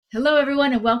Hello,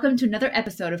 everyone, and welcome to another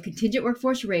episode of Contingent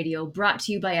Workforce Radio brought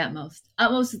to you by Utmost.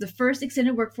 Utmost is the first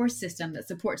extended workforce system that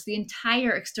supports the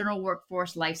entire external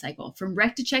workforce lifecycle, from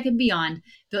rec to check and beyond,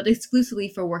 built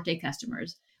exclusively for Workday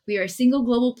customers. We are a single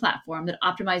global platform that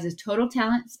optimizes total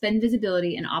talent, spend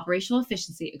visibility, and operational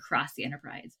efficiency across the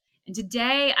enterprise. And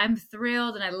today, I'm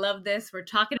thrilled, and I love this. We're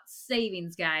talking about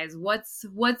savings, guys. What's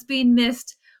being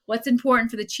missed? What's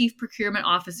important for the chief procurement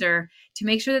officer to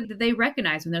make sure that they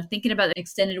recognize when they're thinking about the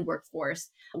extended workforce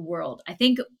world? I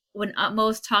think when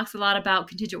Utmost talks a lot about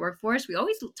contingent workforce, we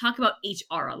always talk about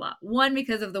HR a lot. One,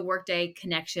 because of the Workday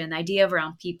connection, the idea of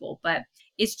around people, but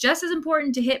it's just as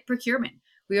important to hit procurement.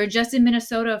 We were just in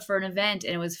Minnesota for an event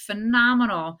and it was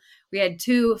phenomenal. We had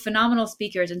two phenomenal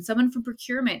speakers and someone from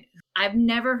procurement. I've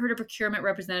never heard a procurement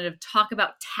representative talk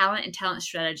about talent and talent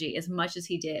strategy as much as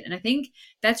he did. And I think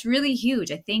that's really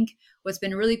huge. I think what's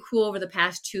been really cool over the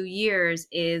past 2 years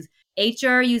is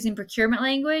HR using procurement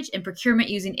language and procurement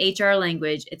using HR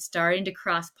language. It's starting to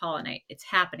cross-pollinate. It's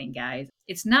happening, guys.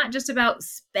 It's not just about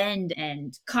spend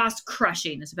and cost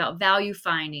crushing. It's about value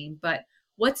finding. But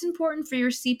what's important for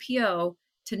your CPO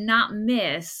to not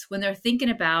miss when they're thinking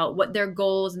about what their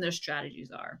goals and their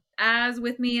strategies are. As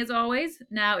with me, as always,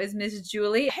 now is Ms.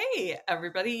 Julie. Hey,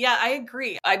 everybody. Yeah, I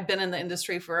agree. I've been in the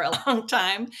industry for a long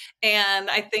time. And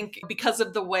I think because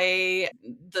of the way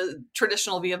the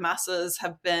traditional VMSs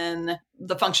have been,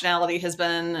 the functionality has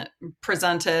been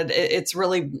presented, it's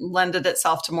really lended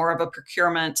itself to more of a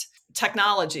procurement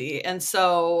technology. And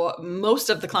so most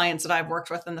of the clients that I've worked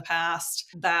with in the past,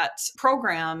 that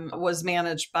program was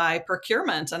managed by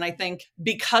procurement. And I think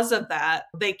because of that,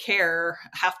 they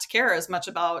have to care as much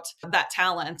about that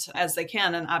talent as they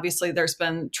can. And obviously there's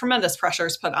been tremendous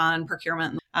pressures put on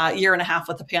procurement year and a half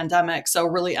with the pandemic. So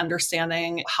really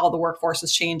understanding how the workforce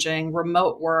is changing,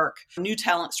 remote work, new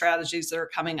talent strategies that are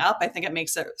coming up, I think it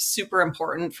makes it super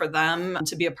important for them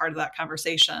to be a part of that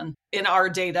conversation. In our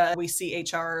data, we see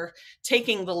HR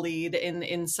taking the lead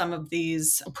in some of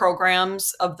these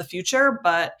programs of the future,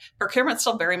 but procurement's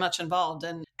still very much involved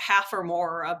in half or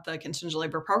more of the contingent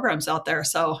labor programs out there.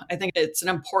 So I think it's an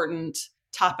important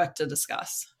topic to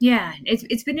discuss. Yeah,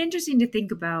 it's been interesting to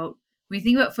think about when you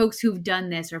think about folks who've done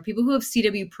this or people who have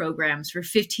CW programs for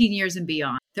 15 years and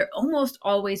beyond. They're almost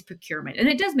always procurement. And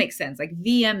it does make sense, like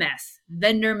VMS,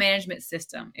 vendor management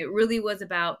system. It really was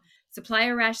about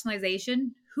supplier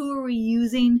rationalization. Who are we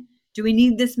using? Do we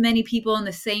need this many people in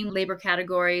the same labor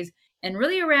categories? And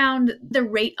really around the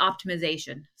rate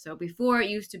optimization. So before it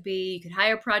used to be you could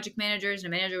hire project managers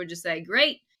and a manager would just say,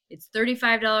 great, it's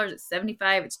 $35, it's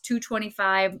 $75, it's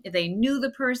 $225. If they knew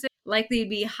the person, likely it'd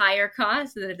be higher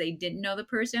cost than if they didn't know the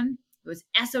person. It was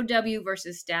SOW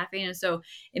versus staffing. And so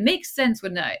it makes sense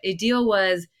when the deal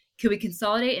was, can we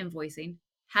consolidate invoicing?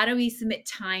 How do we submit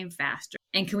time faster?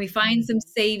 And can we find some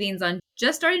savings on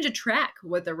just starting to track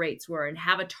what the rates were and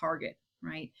have a target,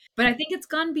 right? But I think it's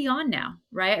gone beyond now,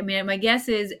 right? I mean, my guess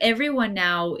is everyone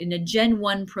now in a Gen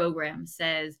 1 program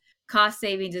says cost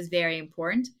savings is very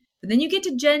important. But then you get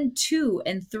to Gen 2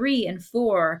 and 3 and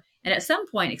 4. And at some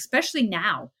point, especially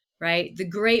now, right? The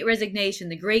great resignation,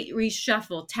 the great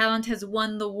reshuffle, talent has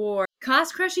won the war.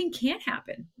 Cost crushing can't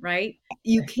happen, right?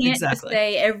 You can't just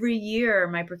say every year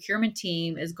my procurement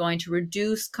team is going to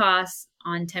reduce costs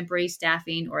on temporary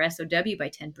staffing or SOW by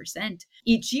 10%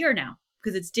 each year now,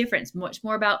 because it's different. It's much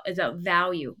more about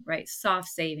value, right? Soft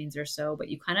savings or so, but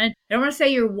you kind of, I don't want to say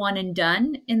you're one and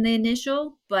done in the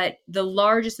initial, but the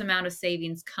largest amount of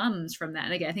savings comes from that.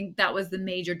 And again, I think that was the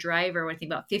major driver when I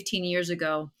think about 15 years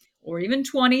ago, or even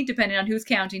 20, depending on who's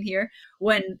counting here,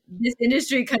 when this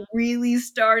industry kind of really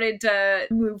started to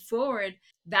move forward.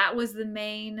 That was the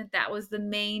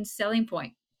main selling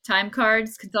point. Time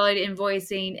cards, consolidated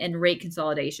invoicing, and rate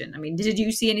consolidation. I mean, did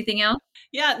you see anything else?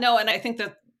 Yeah, no, and I think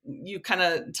that you kind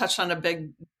of touched on a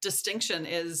big distinction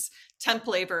is temp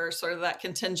labor, sort of that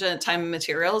contingent time and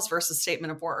materials versus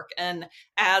statement of work. And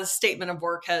as statement of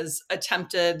work has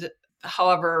attempted,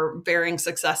 however varying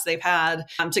success they've had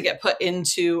to get put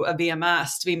into a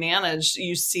VMS to be managed,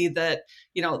 you see that,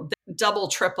 double,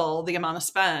 triple the amount of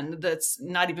spend that's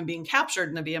not even being captured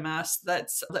in a VMS that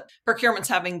procurement's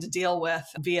having to deal with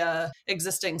via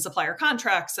existing supplier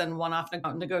contracts and one-off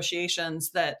negotiations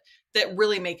that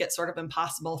really make it sort of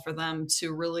impossible for them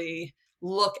to really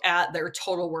look at their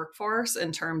total workforce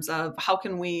in terms of how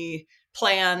can we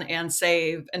plan and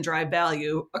save and drive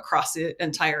value across the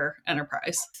entire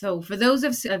enterprise. So for those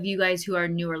of you guys who are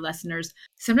newer listeners,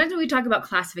 sometimes when we talk about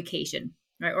classification,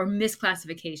 right, or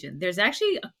misclassification, there's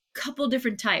actually a couple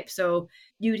different types. So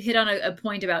you'd hit on a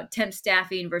point about temp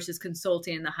staffing versus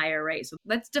consulting and the higher rate. So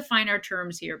let's define our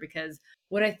terms here, because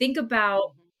what I think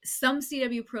about some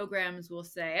CW programs will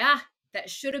say, that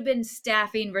should have been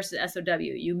staffing versus SOW.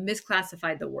 You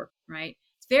misclassified the work, right?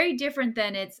 It's very different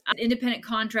than it's an independent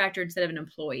contractor instead of an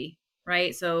employee,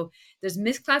 right? So there's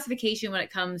misclassification when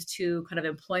it comes to kind of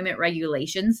employment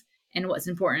regulations and what's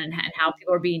important and how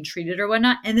people are being treated or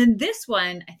whatnot. And then this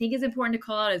one, I think is important to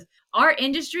call out is our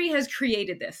industry has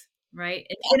created this, right?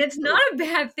 And it's not a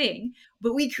bad thing,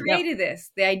 but we created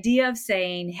this, the idea of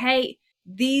saying, hey,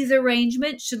 these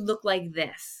arrangements should look like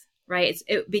this, right?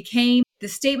 It became the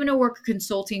statement of work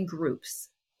consulting groups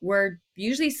were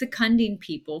usually seconding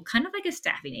people, kind of like a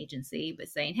staffing agency, but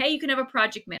saying, hey, you can have a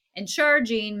project manager and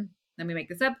charging, let me make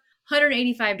this up,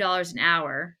 $185 an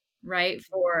hour, right,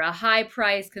 for a high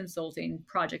price consulting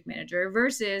project manager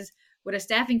versus what a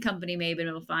staffing company may have been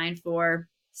able to find for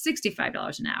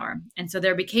 $65 an hour. And so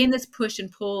there became this push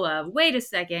and pull of, wait a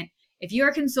second, if you're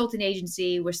a consulting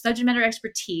agency with subject matter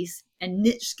expertise and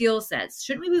niche skill sets,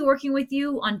 shouldn't we be working with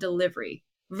you on delivery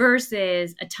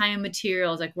versus a time and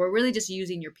materials? Like, we're really just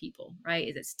using your people, right?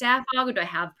 Is it staff aug or do I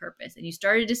have purpose? And you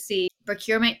started to see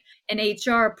procurement and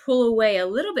HR pull away a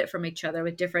little bit from each other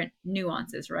with different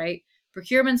nuances, right?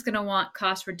 Procurement's going to want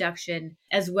cost reduction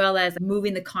as well as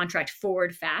moving the contract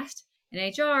forward fast.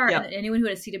 And HR and anyone who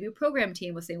had a CW program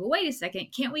team was saying, well, wait a second,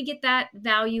 can't we get that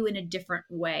value in a different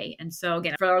way? And so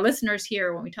again, for our listeners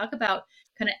here, when we talk about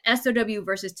kind of SOW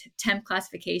versus temp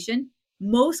classification,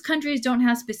 most countries don't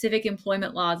have specific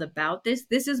employment laws about this.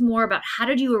 This is more about how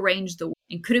did you arrange the work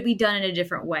and could it be done in a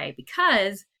different way?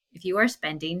 Because if you are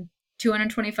spending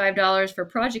 $225 for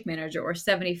project manager or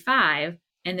 $75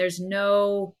 and there's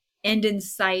no end in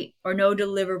sight or no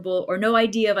deliverable or no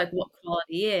idea of like what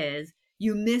quality is,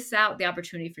 you miss out the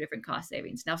opportunity for different cost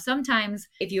savings. Now, sometimes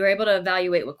if you're able to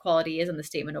evaluate what quality is in the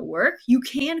statement of work, you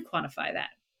can quantify that.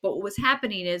 But what was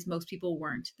happening is most people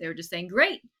weren't. They were just saying,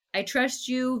 great, I trust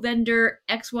you, vendor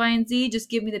X, Y, and Z,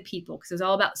 just give me the people. Because it's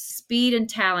all about speed and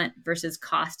talent versus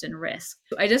cost and risk.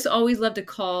 I just always love to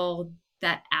call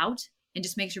that out and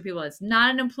just make sure people, it's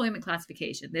not an employment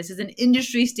classification. This is an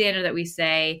industry standard that we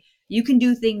say you can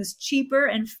do things cheaper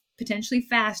and potentially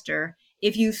faster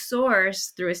if you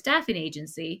source through a staffing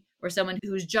agency or someone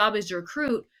whose job is to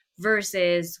recruit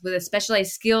versus with a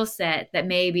specialized skill set that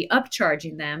may be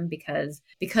upcharging them because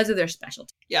of their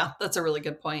specialty. Yeah, that's a really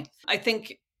good point. I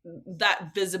think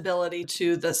that visibility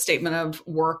to the statement of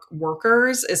work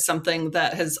workers is something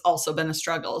that has also been a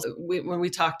struggle. When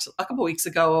we talked a couple of weeks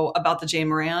ago about the Jay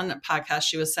Moran podcast,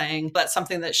 she was saying that's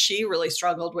something that she really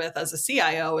struggled with as a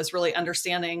CIO is really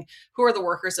understanding who are the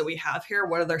workers that we have here?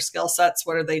 What are their skill sets?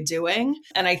 What are they doing?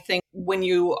 And I think when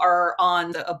you are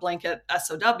on a blanket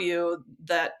SOW,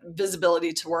 that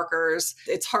visibility to workers,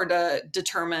 it's hard to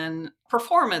determine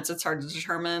performance. It's hard to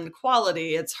determine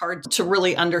quality. It's hard to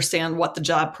really understand what the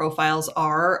job profiles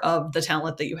are of the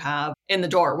talent that you have in the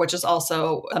door, which is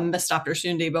also a missed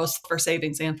opportunity, both for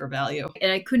savings and for value.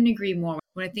 And I couldn't agree more.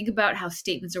 When I think about how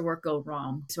statements of work go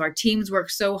wrong, so our teams work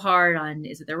so hard on,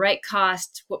 is it the right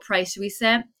cost? What price do we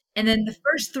set? And then the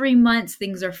first 3 months,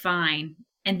 things are fine.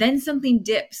 And then something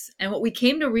dips. And what we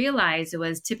came to realize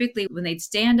was typically when they'd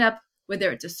stand up,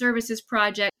 whether it's a services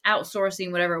project,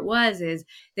 outsourcing, whatever it was, is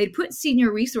they'd put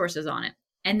senior resources on it.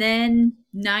 And then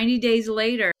 90 days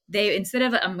later, they, instead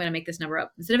of, I'm going to make this number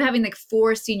up, instead of having like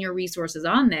 4 senior resources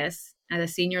on this at a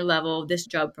senior level, this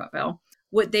job profile,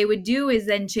 what they would do is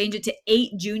then change it to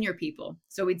 8 junior people.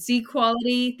 So we'd see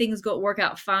quality, things work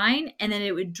out fine, and then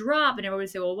it would drop and everybody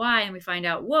would say, well, why? And we find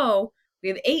out, whoa, we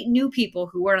have 8 new people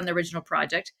who weren't on the original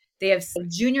project. They have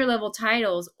junior level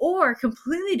titles or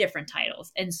completely different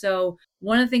titles. And so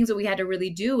one of the things that we had to really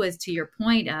do is, to your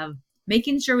point of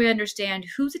making sure we understand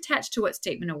who's attached to what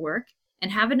statement of work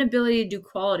and have an ability to do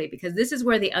quality, because this is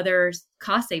where the other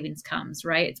cost savings comes,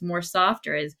 right? It's more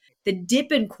softer, is the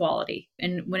dip in quality.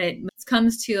 And when it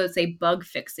comes to, let's say, bug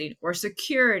fixing or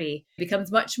security, it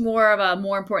becomes much more of a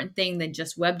more important thing than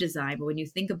just web design. But when you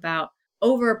think about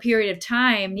over a period of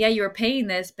time, yeah, you were paying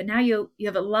this, but now you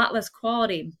have a lot less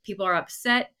quality. People are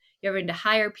upset. You're having to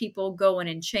hire people, go in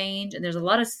and change. And there's a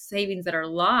lot of savings that are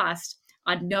lost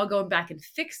on now going back and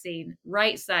fixing,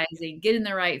 right sizing, getting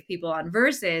the right people on,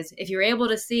 versus if you're able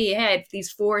to see, hey, if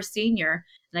these 4 senior,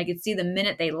 and I could see the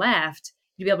minute they left,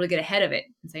 you'd be able to get ahead of it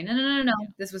and say, no,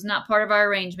 this was not part of our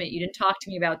arrangement. You didn't talk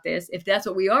to me about this. If that's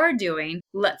what we are doing,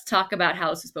 let's talk about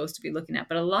how it's supposed to be looking at.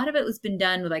 But a lot of it has been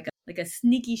done with like a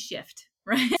sneaky shift.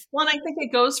 right? Well, and I think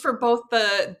it goes for both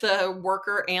the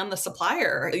worker and the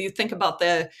supplier. You think about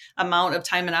the amount of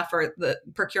time and effort that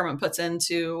procurement puts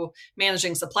into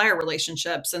managing supplier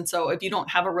relationships. And so if you don't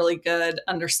have a really good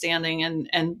understanding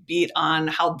and beat on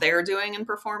how they're doing and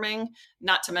performing,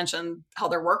 not to mention how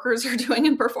their workers are doing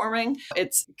and performing,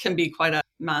 it can be quite a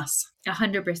mess.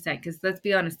 100%. Because let's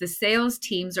be honest, the sales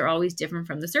teams are always different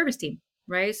from the service team.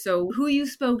 Right. So who you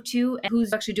spoke to and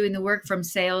who's actually doing the work from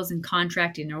sales and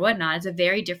contracting or whatnot is a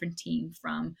very different team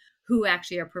from who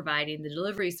actually are providing the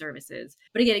delivery services.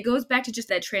 But again, it goes back to just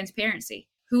that transparency.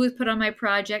 Who was put on my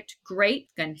project? Great.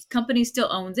 Again, company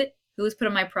still owns it. Who was put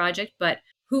on my project? But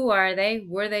who are they?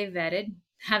 Were they vetted?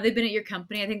 Have they been at your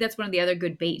company? I think that's one of the other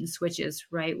good bait and switches,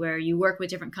 right? Where you work with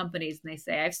different companies and they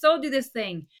say, I've sold you this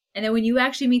thing. And then when you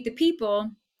actually meet the people,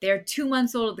 they're 2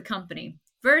 months old at the company.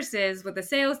 Versus what the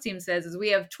sales team says is we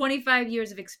have 25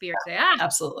 years of experience. Say,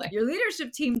 absolutely. Your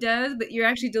leadership team does, but your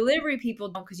actually delivery people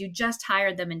don't because you just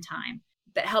hired them in time.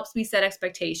 That helps me set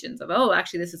expectations of,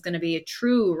 actually, this is going to be a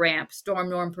true ramp, storm,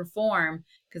 norm, perform,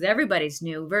 because everybody's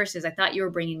new versus I thought you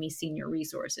were bringing me senior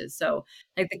resources. So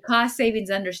like the cost savings,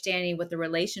 understanding what the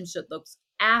relationship looks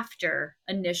after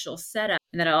initial setup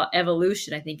and that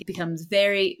evolution, I think it becomes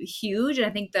very huge. And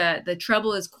I think the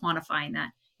trouble is quantifying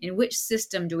that. In which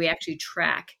system do we actually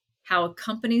track how a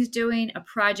company's doing, a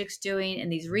project's doing,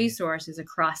 and these resources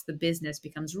across the business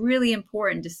becomes really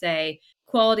important to say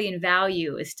quality and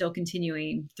value is still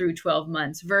continuing through 12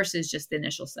 months versus just the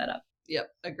initial setup. Yep,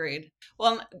 agreed.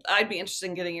 Well, I'd be interested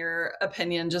in getting your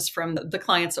opinion just from the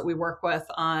clients that we work with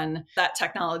on that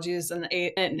technology is an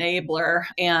enabler,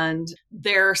 and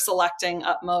they're selecting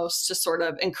Utmost to sort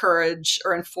of encourage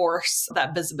or enforce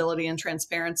that visibility and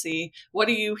transparency. What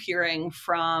are you hearing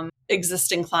from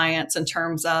existing clients in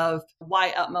terms of why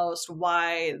Utmost,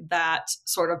 why that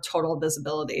sort of total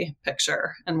visibility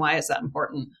picture, and why is that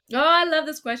important? Oh, I love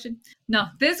this question. No,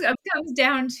 this comes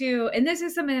down to, and this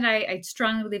is something that I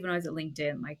strongly believe when I was at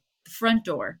LinkedIn, like the front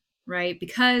door, right?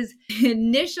 Because the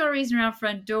initial reason around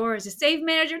front door is to save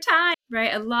manager time,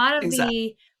 right? A lot of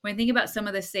when I think about some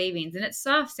of the savings, and it's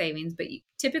soft savings, but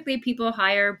typically people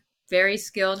hire very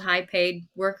skilled, high paid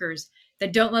workers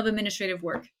that don't love administrative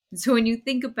work. And so when you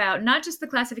think about not just the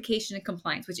classification and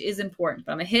compliance, which is important,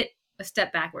 but I'm going to hit a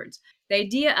step backwards. The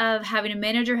idea of having a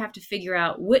manager have to figure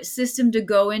out which system to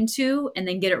go into and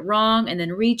then get it wrong and then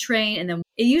retrain. And then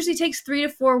it usually takes 3 to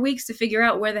 4 weeks to figure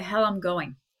out where the hell I'm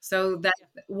going. So that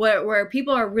where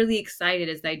people are really excited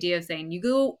is the idea of saying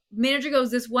manager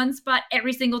goes this one spot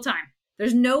every single time.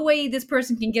 There's no way this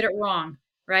person can get it wrong,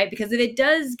 right? Because if it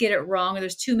does get it wrong or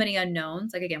there's too many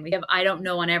unknowns, like again, we have I don't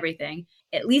know on everything,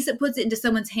 at least it puts it into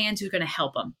someone's hands who's going to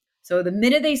help them. So the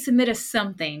minute they submit us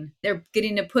something, they're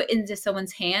getting to put into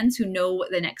someone's hands who know what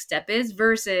the next step is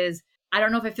versus I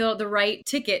don't know if I fill out the right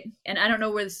ticket and I don't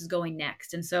know where this is going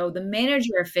next. And so the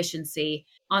manager efficiency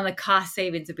on the cost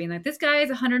savings of being like, this guy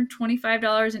is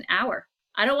 $125 an hour.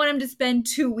 I don't want him to spend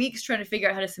 2 weeks trying to figure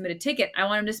out how to submit a ticket. I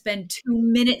want him to spend 2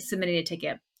 minutes submitting a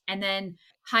ticket and then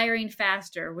hiring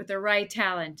faster with the right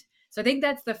talent. So I think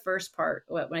that's the first part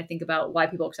when I think about why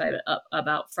people are excited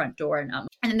about front door and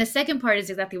then the second part is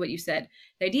exactly what you said.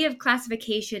 The idea of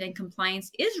classification and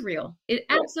compliance is real. It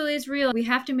absolutely is real. We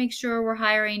have to make sure we're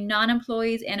hiring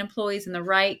non-employees and employees in the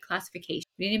right classification.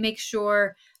 We need to make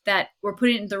sure that we're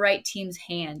putting it in the right team's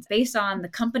hands based on the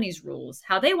company's rules,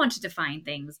 how they want to define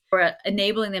things, or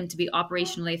enabling them to be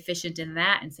operationally efficient in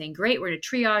that and saying, great, we're going to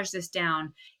triage this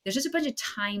down. There's just a bunch of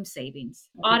time savings,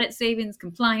 audit savings,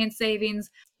 compliance savings,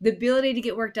 the ability to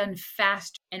get work done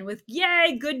fast. And with,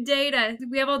 yay, good data.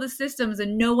 We have all the systems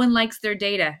and no one likes their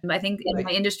data. I think in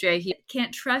my industry, I hear,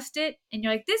 can't trust it. And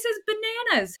you're like, this is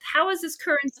bananas. How is this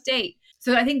current state?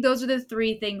 So I think those are the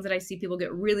 3 things that I see people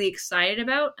get really excited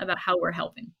about how we're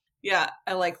helping. Yeah,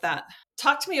 I like that.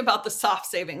 Talk to me about the soft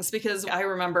savings, because I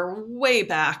remember way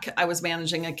back, I was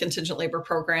managing a contingent labor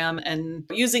program and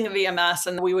using a VMS,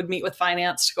 and we would meet with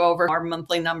finance to go over our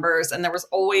monthly numbers. And there was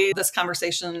always this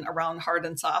conversation around hard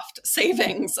and soft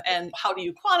savings and how do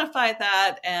you quantify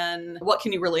that? And what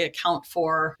can you really account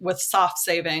for with soft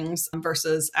savings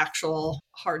versus actual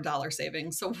hard dollar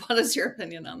savings? So what is your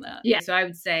opinion on that? Yeah, so I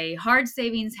would say hard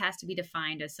savings has to be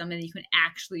defined as something that you can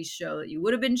actually show that you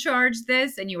would have been charged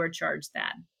this and you were charged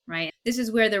that. Right. This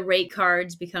is where the rate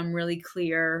cards become really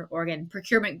clear. Or again,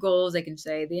 procurement goals, they can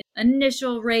say the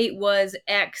initial rate was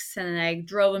X and I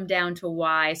drove them down to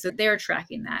Y. So they're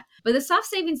tracking that. But the soft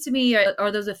savings to me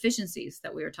are those efficiencies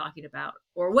that we were talking about.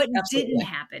 or what didn't Absolutely.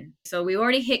 happen. So we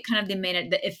already hit kind of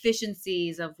the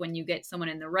efficiencies of when you get someone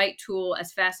in the right tool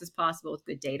as fast as possible with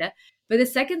good data. But the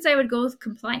second I would go with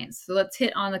compliance. So let's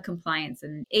hit on the compliance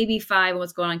and AB5 and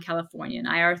what's going on in California and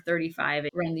IR35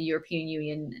 around the European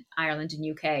Union, Ireland, and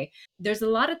UK. There's a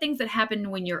lot of things that happen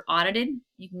when you're audited.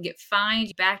 You can get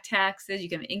fined, back taxes, you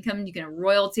can have income, you can have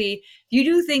royalty. If you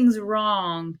do things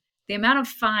wrong, the amount of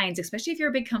fines, especially if you're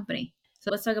a big company.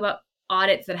 So let's talk about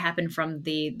audits that happen from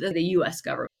the US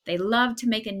government. They love to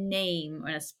make a name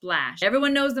and a splash.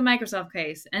 Everyone knows the Microsoft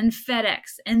case and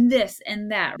FedEx and this and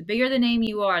that. The bigger the name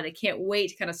you are, they can't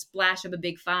wait to kind of splash up a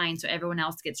big fine so everyone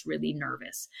else gets really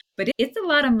nervous. But it's a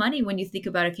lot of money when you think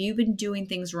about if you've been doing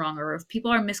things wrong or if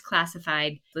people are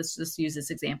misclassified. Let's just use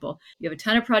this example. You have a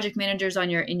ton of project managers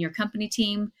in your company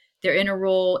team. They're in a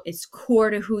role. It's core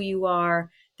to who you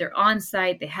are. They're on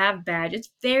site, they have badge. It's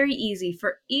very easy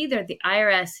for either the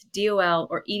IRS, DOL,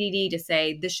 or EDD to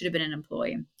say this should have been an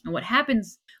employee. And what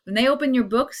happens when they open your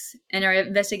books and are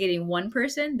investigating one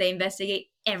person, they investigate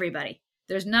everybody.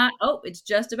 There's not, oh, it's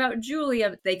just about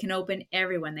Julia. They can open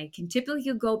everyone. They can typically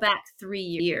go back 3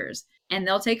 years and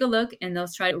they'll take a look and they'll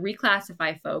try to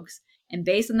reclassify folks. And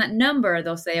based on that number,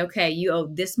 they'll say, okay, you owe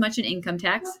this much in income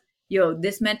tax. You owe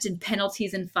this much in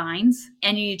penalties and fines,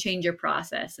 and you need to change your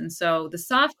process. And so the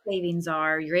soft savings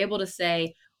are you're able to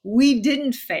say, we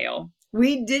didn't fail.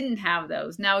 We didn't have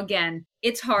those. Now, again,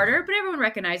 it's harder, but everyone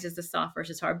recognizes the soft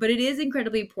versus hard. But it is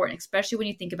incredibly important, especially when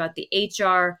you think about the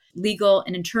HR, legal,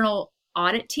 and internal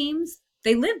audit teams.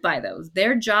 They live by those.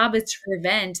 Their job is to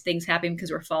prevent things happening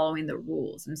because we're following the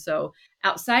rules. And so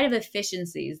outside of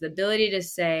efficiencies, the ability to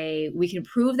say we can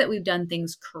prove that we've done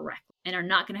things correctly and are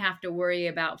not going to have to worry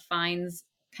about fines,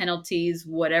 penalties,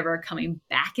 whatever coming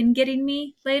back and getting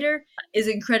me later is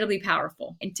incredibly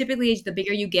powerful. And typically, the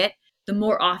bigger you get, the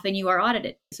more often you are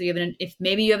audited. So if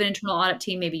maybe you have an internal audit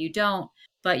team, maybe you don't,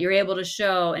 but you're able to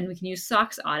show, and we can use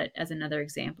SOX audit as another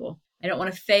example. I don't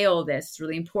want to fail this. It's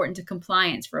really important to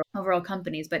compliance for overall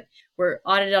companies, but we're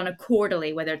audited on a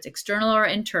quarterly, whether it's external or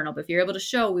internal. But if you're able to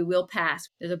show, we will pass.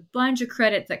 There's a bunch of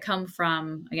credits that come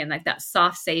from, again, like that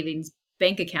soft savings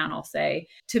bank account, I'll say,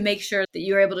 to make sure that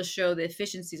you're able to show the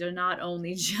efficiencies are not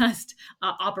only just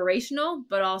operational,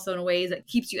 but also in ways that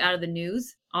keeps you out of the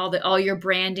news. All your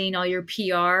branding, all your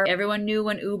PR. Everyone knew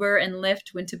when Uber and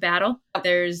Lyft went to battle.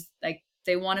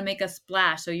 They want to make a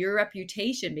splash. So your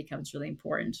reputation becomes really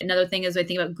important. Another thing is I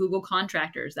think about Google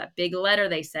contractors. That big letter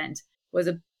they sent was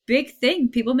a big thing.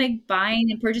 People make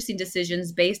buying and purchasing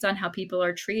decisions based on how people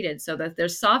are treated. So that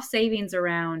there's soft savings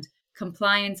around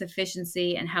compliance,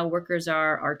 efficiency, and how workers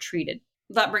are treated.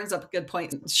 That brings up a good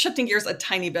point. Shifting gears a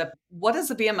tiny bit, what has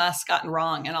the VMS gotten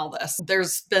wrong in all this?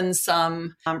 There's been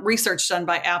some research done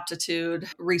by Aptitude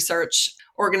Research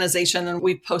Organization, and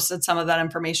we've posted some of that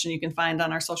information you can find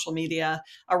on our social media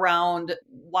around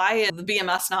why is the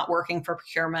VMS not working for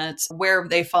procurement, where have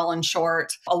they fallen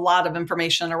short, a lot of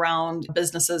information around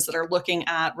businesses that are looking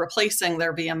at replacing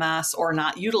their VMS or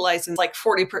not utilizing like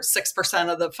 46%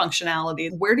 of the functionality.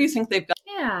 Where do you think they've got?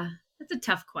 Yeah. That's a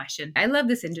tough question. I love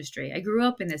this industry. I grew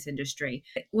up in this industry.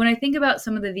 When I think about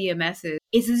some of the VMSs,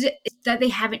 it's that they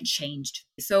haven't changed.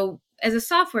 So as a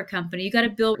software company, you got to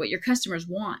build what your customers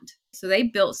want. So they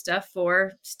built stuff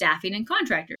for staffing and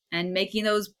contractors and making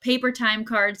those paper time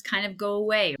cards kind of go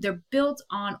away. They're built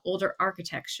on older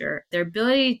architecture. Their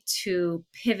ability to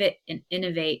pivot and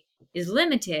innovate is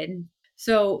limited.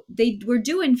 So they were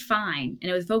doing fine, and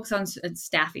it was focused on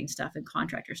staffing stuff and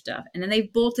contractor stuff. And then they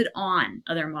bolted on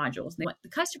other modules. What the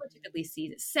customer typically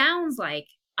sees, it sounds like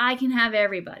I can have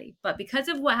everybody, but because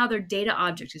of how their data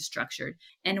object is structured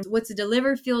and what's a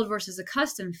delivered field versus a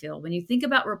custom field, when you think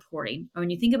about reporting or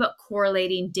when you think about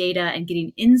correlating data and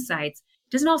getting insights,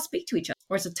 it doesn't all speak to each other,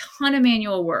 or it's a ton of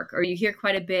manual work. Or you hear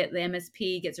quite a bit, the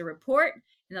MSP gets a report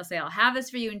and they'll say, I'll have this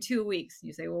for you in 2 weeks. And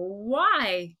you say, well,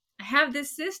 why? I have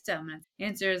this system. And the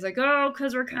answer is like, oh,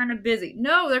 because we're kind of busy.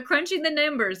 No, they're crunching the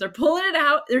numbers. They're pulling it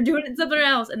out. They're doing it something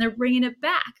else, and they're bringing it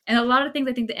back. And a lot of things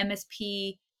I think the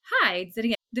MSP hides. And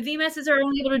again, the VMSs are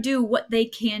only able to do what they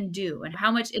can do. And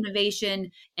how much innovation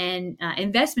and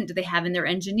investment do they have in their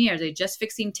engineers? Are they just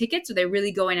fixing tickets, or are they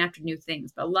really going after new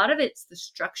things? But a lot of it's the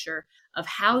structure of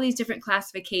how these different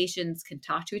classifications can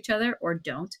talk to each other or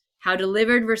don't, how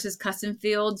delivered versus custom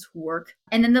fields work,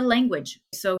 and then the language.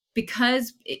 So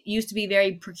because it used to be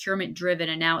very procurement driven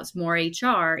and now it's more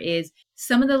HR, is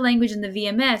some of the language in the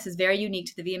VMS is very unique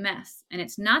to the VMS. And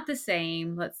it's not the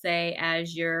same, let's say,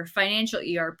 as your financial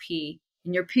ERP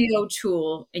and your PO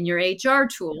tool and your HR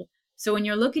tool. So when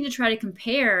you're looking to try to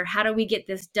compare, how do we get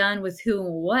this done with who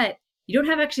and what, you don't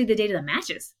have actually the data that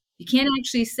matches. You can't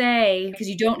actually say, because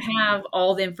you don't have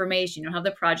all the information, you don't have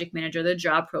the project manager, the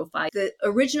job profile. The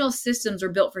original systems were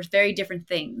built for very different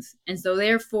things. And so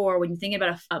therefore, when you think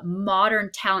about a modern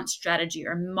talent strategy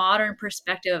or modern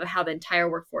perspective of how the entire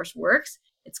workforce works,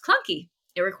 it's clunky.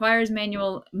 It requires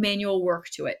manual work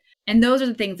to it. And those are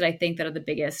the things that I think that are the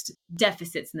biggest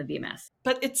deficits in the VMS.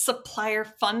 But it's supplier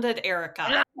funded,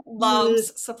 Erica.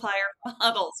 Loves supplier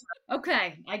models.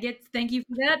 Okay, thank you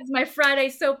for that. It's my Friday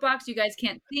soapbox. You guys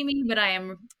can't see me, but I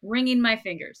am wringing my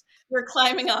fingers. We're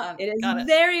climbing on. It is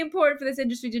very important for this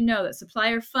industry to know that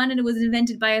supplier funded was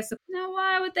invented by a. Now,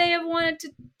 why would they have wanted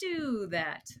to do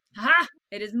that? Ha!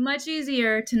 It is much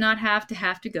easier to not have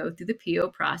to go through the PO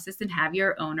process and have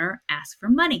your owner ask for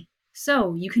money.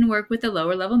 So you can work with a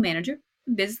lower level manager,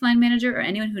 business line manager, or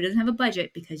anyone who doesn't have a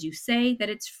budget because you say that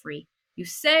it's free. You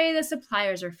say the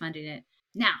suppliers are funding it.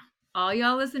 Now, all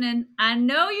y'all listening, I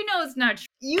know you know it's not true.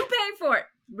 You pay for it.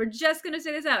 We're just going to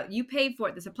say this out. You pay for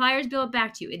it. The suppliers bill it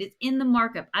back to you. It is in the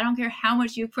markup. I don't care how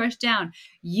much you push down.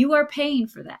 You are paying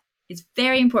for that. It's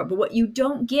very important. But what you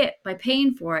don't get by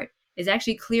paying for it is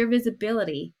actually clear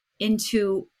visibility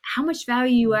into how much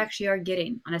value you actually are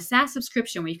getting on a SaaS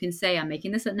subscription where you can say, I'm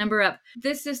making this number up.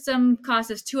 This system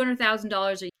costs us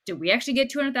 $200,000 a year. Do we actually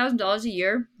get $200,000 a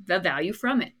year, the value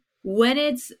from it? When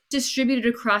it's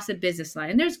distributed across a business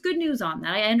line, and there's good news on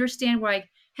that. I understand why,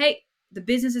 hey, the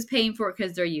business is paying for it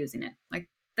because they're using it. Like,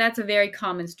 that's a very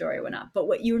common story or whatnot. But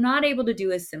what you're not able to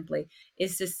do is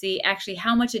to see actually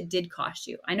how much it did cost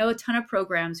you. I know a ton of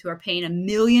programs who are paying $1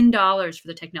 million for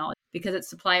the technology because it's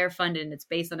supplier funded and it's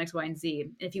based on X, Y, and Z.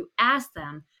 And if you ask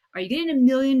them, are you getting $1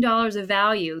 million of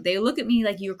value? They look at me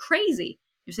like you're crazy.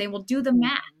 You're saying, well, do the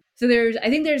math. So I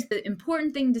think there's the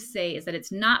important thing to say is that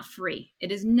it's not free.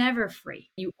 It is never free.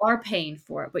 You are paying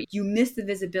for it, but you miss the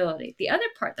visibility. The other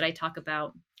part that I talk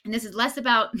about, and this is less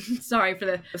about, sorry for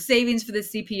the savings for the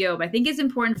CPO, but I think it's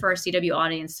important for our CW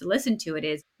audience to listen to it,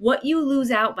 is what you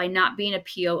lose out by not being a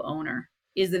PO owner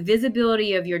is the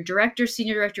visibility of your director,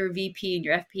 senior director, VP, and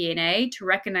your FP&A to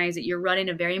recognize that you're running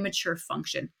a very mature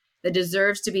function that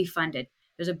deserves to be funded.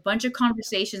 There's a bunch of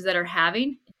conversations that are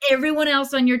having. Everyone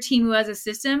else on your team who has a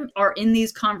system are in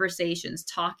these conversations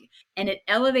talking, and it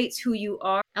elevates who you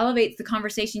are, elevates the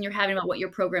conversation you're having about what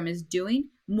your program is doing.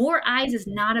 More eyes is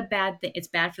not a bad thing. It's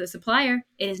bad for the supplier.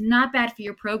 It is not bad for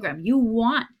your program. You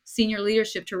want senior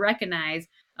leadership to recognize,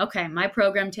 okay, my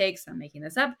program takes, I'm making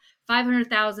this up,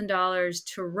 $500,000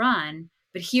 to run,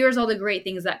 but here's all the great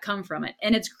things that come from it.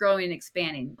 And it's growing and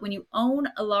expanding. When you own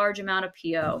a large amount of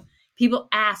PO, people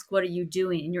ask, what are you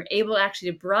doing? And you're able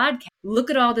actually to broadcast, look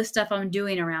at all this stuff I'm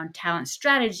doing around talent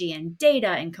strategy and data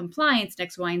and compliance and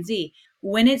X, Y, and Z.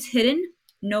 When it's hidden,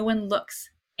 no one looks.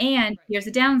 And here's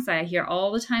the downside. I hear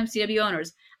all the time CW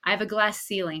owners, I have a glass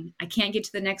ceiling. I can't get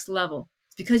to the next level.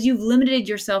 It's because you've limited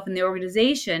yourself in the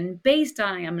organization based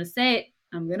on, I'm going to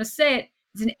say it.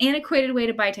 It's an antiquated way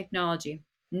to buy technology.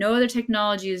 No other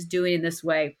technology is doing it this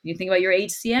way. You think about your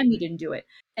HCM, you didn't do it.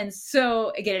 And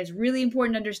so, again, it's really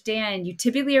important to understand you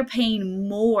typically are paying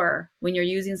more when you're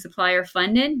using supplier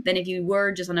funded than if you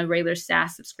were just on a regular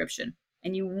SaaS subscription.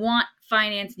 And you want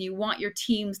finance and you want your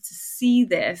teams to see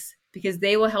this because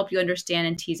they will help you understand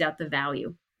and tease out the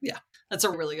value. Yeah, that's a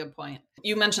really good point.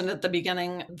 You mentioned at the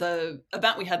beginning the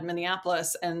event we had in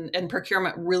Minneapolis and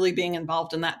procurement really being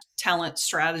involved in that talent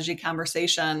strategy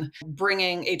conversation,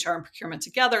 bringing HR and procurement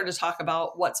together to talk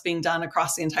about what's being done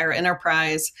across the entire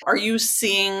enterprise. Are you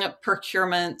seeing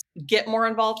procurement get more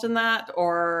involved in that,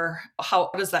 or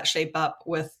how does that shape up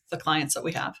with the clients that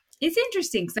we have? It's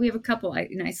interesting because we have a couple,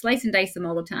 I slice and dice them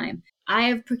all the time. I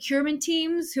have procurement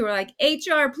teams who are like,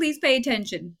 HR, please pay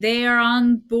attention. They are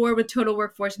on board with total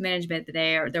workforce management.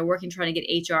 They're working trying to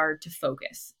get HR to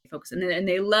focus. And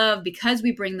they love, because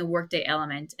we bring the Workday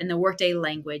element and the Workday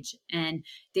language, and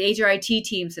the HRIT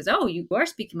team says, oh, you are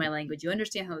speaking my language. You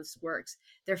understand how this works.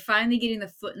 They're finally getting the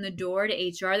foot in the door to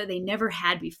HR that they never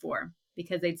had before,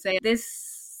 because they'd say, this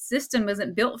system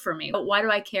isn't built for me, but why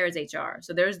do I care as HR?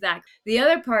 So there's that. The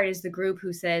other part is the group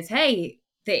who says, hey,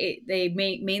 they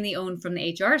mainly own from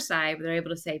the HR side, but they're able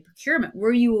to say, procurement,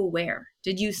 were you aware?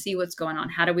 Did you see what's going on?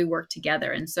 How do we work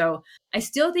together? And so I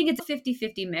still think it's a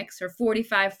 50-50 mix or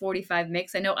 45-45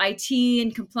 mix. I know IT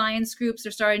and compliance groups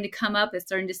are starting to come up. It's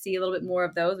starting to see a little bit more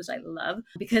of those, which I love,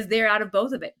 because they're out of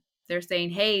both of it. They're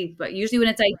saying, hey, but usually when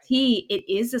it's IT, it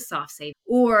is a soft save,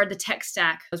 or the tech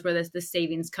stack is where the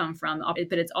savings come from,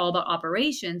 but it's all about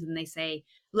operations. And they say,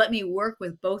 let me work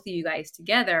with both of you guys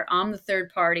together. I'm the third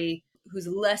party who's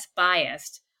less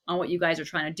biased on what you guys are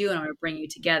trying to do, and I'm going to bring you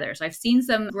together. So I've seen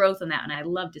some growth in that, and I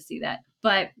love to see that.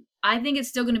 But I think it's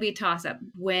still going to be a toss-up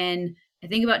when I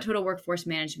think about total workforce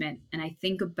management, and I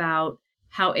think about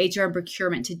how HR and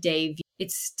procurement today,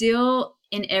 it's still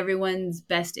in everyone's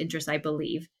best interest, I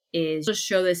believe, is to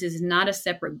show this is not a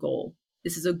separate goal.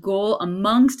 This is a goal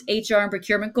amongst HR and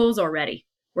procurement goals already.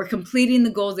 We're completing the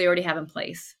goals they already have in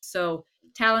place. So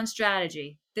talent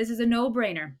strategy, this is a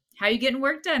no-brainer. How are you getting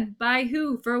work done? By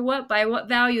who? For what? By what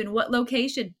value? And what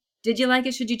location? Did you like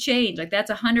it? Should you change? Like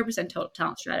that's 100% total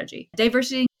talent strategy.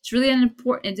 Diversity, it's really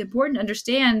important. It's important to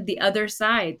understand the other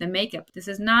side, the makeup. This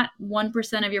is not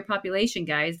 1% of your population,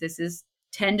 guys. This is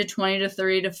 10 to 20 to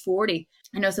 30 to 40.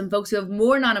 I know some folks who have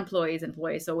more non-employees,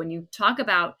 employees. So when you talk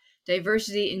about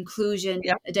diversity, inclusion,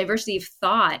 diversity of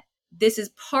thought, this is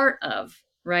part of,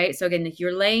 right? So again, if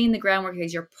you're laying the groundwork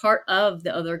because you're part of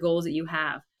the other goals that you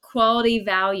have. Quality,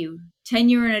 value,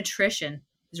 tenure and attrition.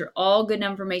 These are all good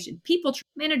information. People,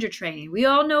 manager training. We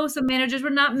all know some managers were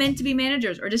not meant to be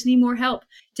managers or just need more help.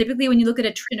 Typically, when you look at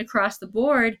a trend across the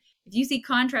board, if you see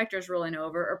contractors rolling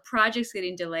over or projects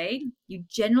getting delayed, you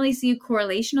generally see a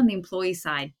correlation on the employee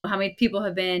side. How many people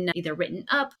have been either written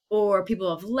up or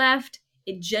people have left.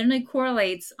 It generally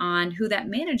correlates on who that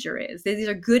manager is. These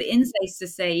are good insights to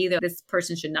say either this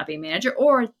person should not be a manager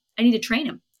or I need to train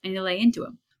him. I need to lay into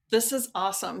him. This is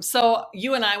awesome. So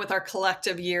you and I, with our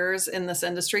collective years in this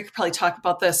industry, could probably talk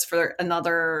about this for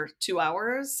another 2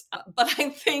 hours. But I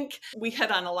think we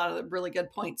hit on a lot of the really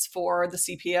good points for the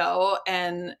CPO.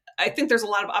 And I think there's a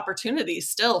lot of opportunities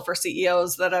still for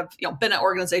CEOs that have been at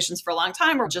organizations for a long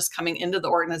time or just coming into the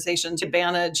organization to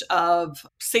advantage of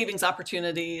savings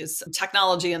opportunities,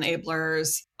 technology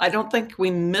enablers. I don't think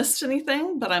we missed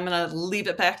anything, but I'm going to leave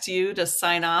it back to you to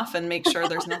sign off and make sure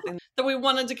there's nothing that we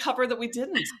wanted to cover that we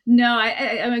didn't. No, I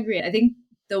agree. I think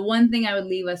the one thing I would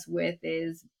leave us with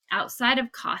is outside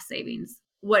of cost savings,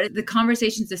 what the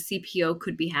conversations the CPO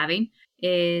could be having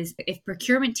is if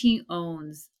procurement team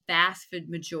owns vast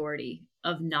majority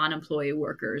of non-employee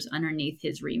workers underneath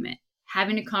his remit,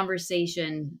 having a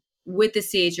conversation with the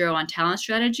CHRO on talent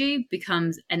strategy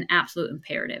becomes an absolute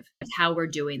imperative. It's how we're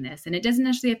doing this. And it doesn't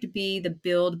necessarily have to be the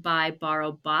build, buy,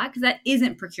 borrow, bot, because that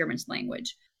isn't procurement's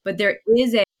language. But there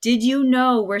is did you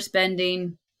know we're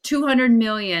spending $200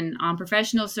 million on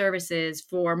professional services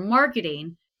for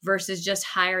marketing versus just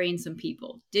hiring some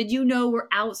people? Did you know we're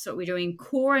doing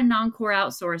core and non-core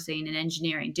outsourcing and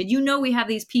engineering? Did you know we have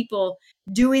these people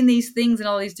doing these things in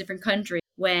all these different countries?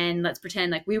 When let's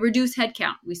pretend like we reduced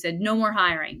headcount, we said no more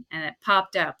hiring, and it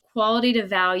popped up. Quality to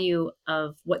value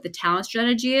of what the talent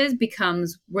strategy is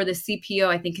becomes where the CPO,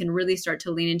 I think, can really start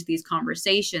to lean into these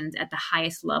conversations at the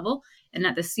highest level and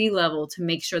at the C level to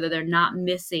make sure that they're not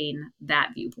missing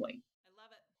that viewpoint. I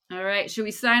love it. All right. Should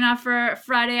we sign off for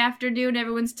Friday afternoon?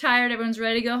 Everyone's tired. Everyone's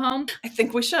ready to go home? I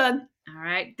think we should. All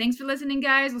right. Thanks for listening,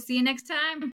 guys. We'll see you next time.